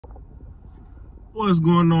What's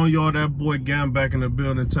going on, y'all? That boy Gam back in the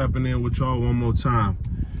building, tapping in with y'all one more time.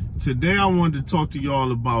 Today I wanted to talk to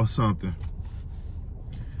y'all about something.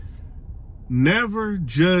 Never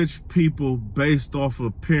judge people based off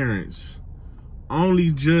appearance.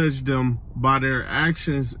 Only judge them by their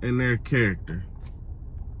actions and their character.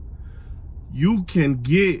 You can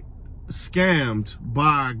get scammed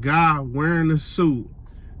by a guy wearing a suit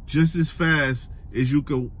just as fast as you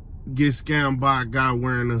could get scammed by a guy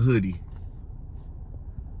wearing a hoodie.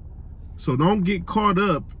 So don't get caught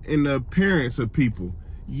up in the appearance of people.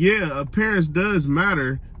 Yeah, appearance does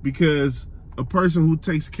matter because a person who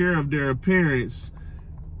takes care of their appearance,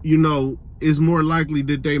 you know, is more likely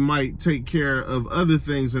that they might take care of other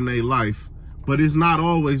things in their life, but it's not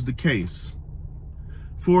always the case.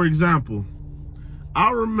 For example,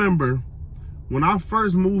 I remember when I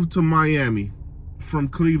first moved to Miami from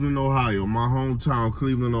Cleveland, Ohio, my hometown,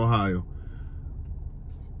 Cleveland, Ohio.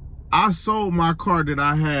 I sold my car that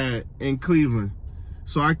I had in Cleveland.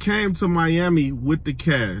 So I came to Miami with the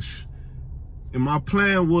cash. And my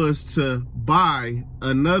plan was to buy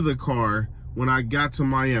another car when I got to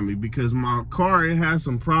Miami because my car, it had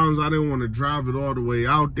some problems. I didn't want to drive it all the way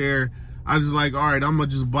out there. I just like, all right, I'm going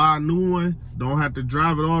to just buy a new one. Don't have to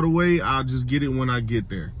drive it all the way. I'll just get it when I get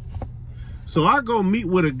there. So I go meet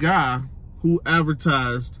with a guy who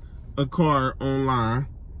advertised a car online.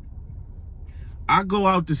 I go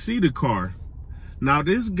out to see the car. Now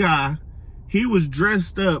this guy, he was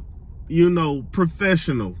dressed up, you know,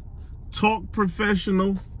 professional. Talk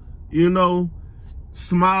professional, you know,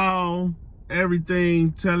 smile,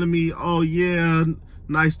 everything, telling me, oh yeah,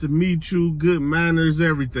 nice to meet you, good manners,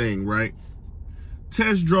 everything, right?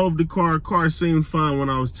 Test drove the car. Car seemed fine when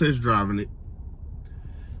I was test driving it.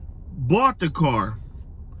 Bought the car.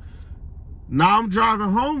 Now I'm driving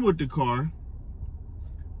home with the car.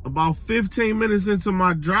 About 15 minutes into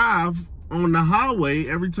my drive on the highway,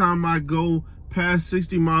 every time I go past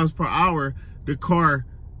 60 miles per hour, the car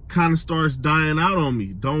kind of starts dying out on me.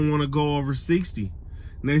 Don't want to go over 60.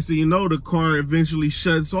 Next thing you know, the car eventually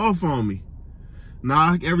shuts off on me.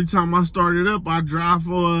 Now, every time I start it up, I drive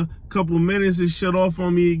for a couple minutes, it shut off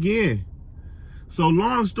on me again. So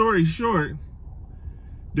long story short,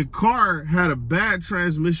 the car had a bad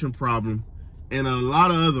transmission problem and a lot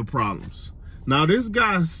of other problems. Now, this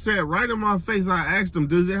guy sat right in my face. I asked him,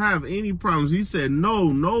 does it have any problems? He said,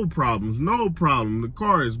 no problems, no problem. The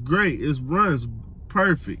car is great. It runs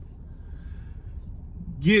perfect.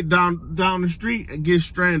 Get down the street and get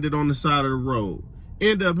stranded on the side of the road.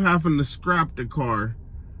 End up having to scrap the car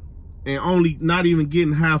and not even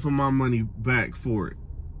getting half of my money back for it.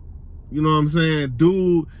 You know what I'm saying?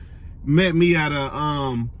 Dude met me at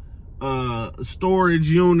a storage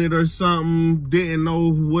unit or something, didn't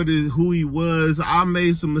know who he was. I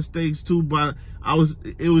made some mistakes too, but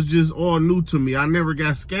it was just all new to me. I never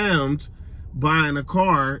got scammed buying a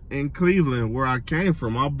car in Cleveland where I came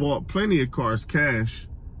from. I bought plenty of cars cash.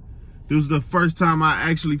 This was the first time I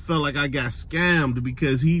actually felt like I got scammed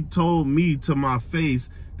because he told me to my face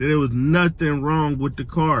that there was nothing wrong with the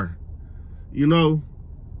car, you know?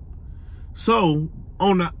 So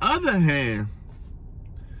on the other hand,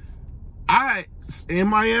 in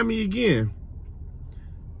Miami again,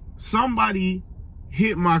 somebody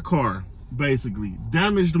hit my car, basically,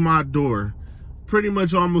 damaged my door, pretty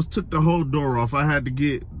much almost took the whole door off. I had to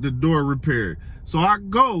get the door repaired. So I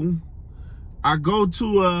go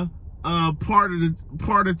to a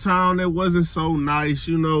part of town that wasn't so nice,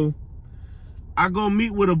 you know. I go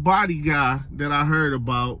meet with a body guy that I heard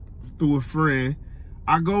about through a friend.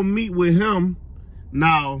 I go meet with him.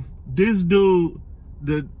 Now, this dude,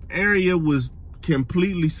 the area was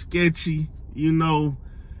completely sketchy, you know.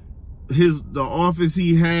 The office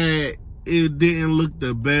he had, it didn't look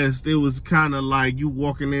the best. It was kind of like you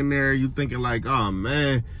walking in there, you thinking like, oh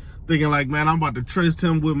man, man, I'm about to trust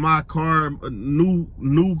him with my car, a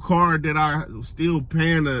new car that I was still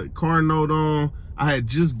paying a car note on. I had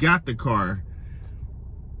just got the car.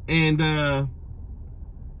 And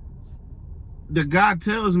the guy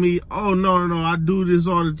tells me, oh no, I do this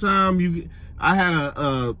all the time. I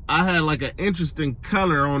had like an interesting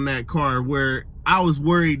color on that car where I was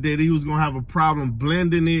worried that he was gonna have a problem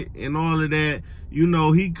blending it and all of that. You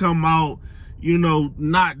know, he come out, you know,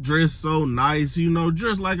 not dressed so nice, you know,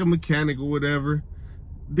 dressed like a mechanic or whatever.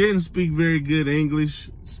 Didn't speak very good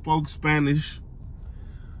English, spoke Spanish.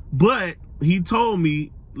 But he told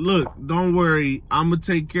me, look, don't worry, I'm gonna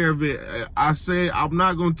take care of it. I said I'm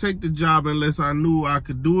not gonna take the job unless I knew I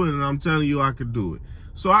could do it, and I'm telling you I could do it.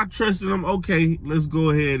 So I trusted him. Okay, let's go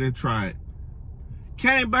ahead and try it.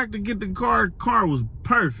 Came back to get the car. Car was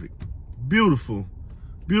perfect. Beautiful.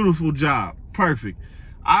 Beautiful job. Perfect.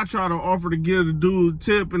 I try to offer to give the dude a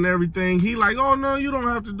tip and everything. He like, oh no, you don't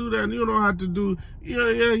have to do that. You don't have to do,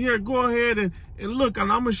 yeah, go ahead and look,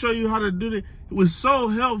 and I'm gonna show you how to do it. It was so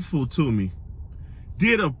helpful to me.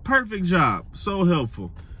 Did a perfect job, so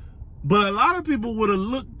helpful. But a lot of people would have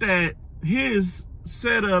looked at his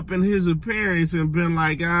setup and his appearance and been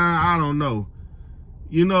like, I don't know,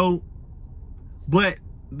 you know. But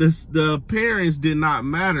the appearance did not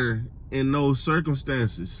matter in those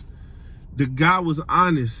circumstances. The guy was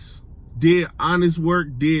honest, did honest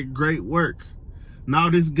work, did great work. Now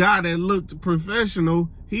this guy that looked professional,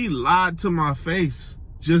 he lied to my face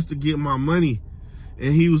just to get my money.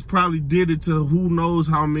 And he was probably did it to who knows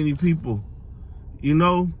how many people, you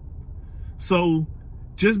know? So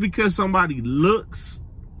just because somebody looks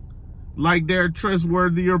like they're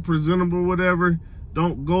trustworthy or presentable or whatever,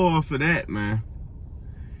 don't go off of that, man.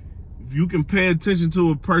 If you can pay attention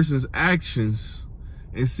to a person's actions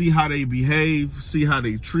and see how they behave, see how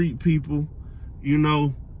they treat people, you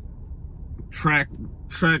know, track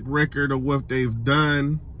record of what they've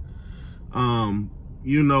done,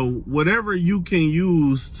 you know, whatever you can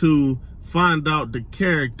use to find out the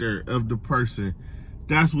character of the person,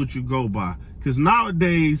 that's what you go by. Because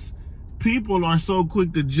nowadays, people are so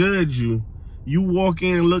quick to judge you. You walk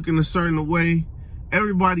in looking a certain way,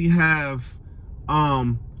 everybody have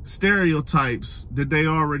stereotypes that they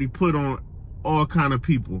already put on all kind of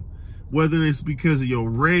people, whether it's because of your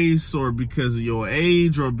race or because of your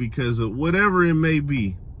age or because of whatever it may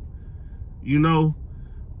be. You know,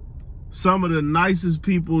 some of the nicest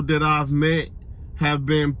people that I've met have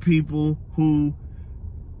been people who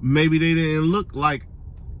maybe they didn't look like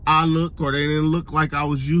I look, or they didn't look like I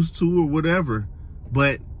was used to, or whatever.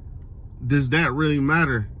 But does that really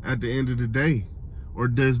matter at the end of the day? Or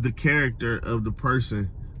does the character of the person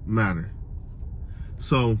matter?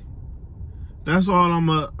 So that's all I'm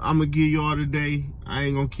gonna give y'all today. I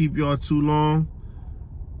ain't gonna keep y'all too long.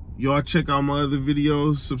 Y'all check out my other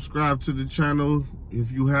videos. Subscribe to the channel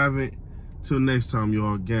if you haven't. Till next time,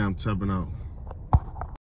 y'all. Gam tapping out.